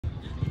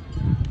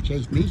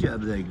Chase Mizia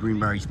of the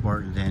Greenbrier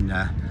Spartans, and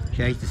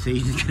Chase, the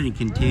season's going to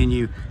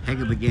continue. Heck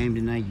of a game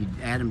tonight.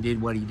 Adam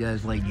did what he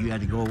does late. You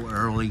had to go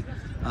early.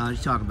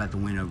 Let's talk about the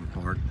win over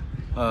Park.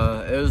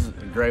 It was a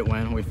great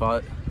win. We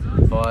fought.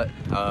 We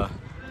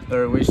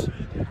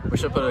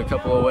should put a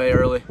couple away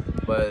early,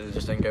 but it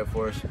just didn't go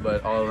for us.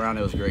 But all around,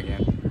 it was a great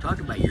game. Talk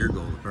about your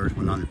goal, the first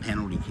one on the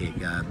penalty kick.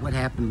 What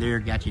happened there?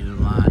 Got you to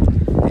the line,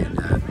 and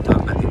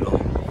talk about the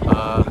goal.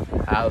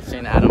 I've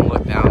seen Adam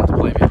look down to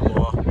play me the ball.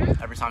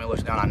 Every time he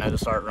looks down, I know to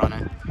start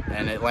running.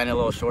 And it landed a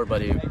little short,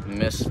 but he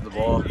missed the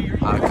ball.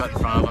 I cut in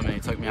front of him, and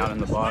he took me out in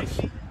the box.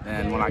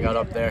 And when I got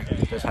up there,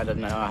 just had to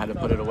know I had to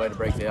put it away to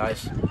break the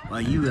ice. Well,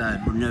 you were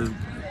no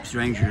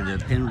stranger to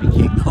the penalty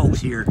kick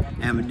goals here.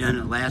 Haven't done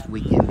it last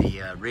week in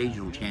the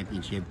regional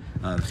championship,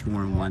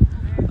 scoring one.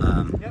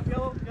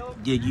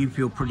 Did you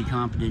feel pretty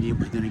confident it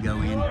was going to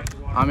go in?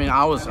 I mean,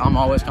 I'm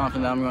always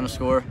confident that I'm going to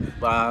score,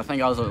 but I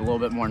think I was a little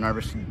bit more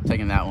nervous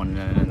taking that one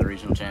in the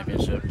regional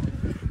championship.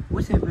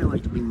 What's that feel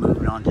like to be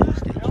moving on to the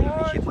state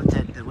championship?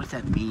 What's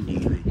that mean to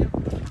you?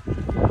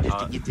 Just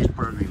to get this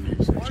program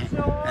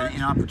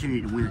an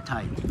opportunity to win a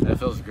title. It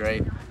feels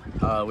great.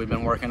 We've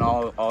been working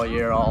all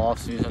year, all off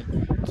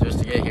season. Just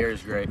to get here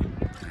is great.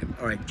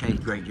 All right, Chase,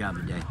 great job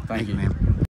today. Thank you, man.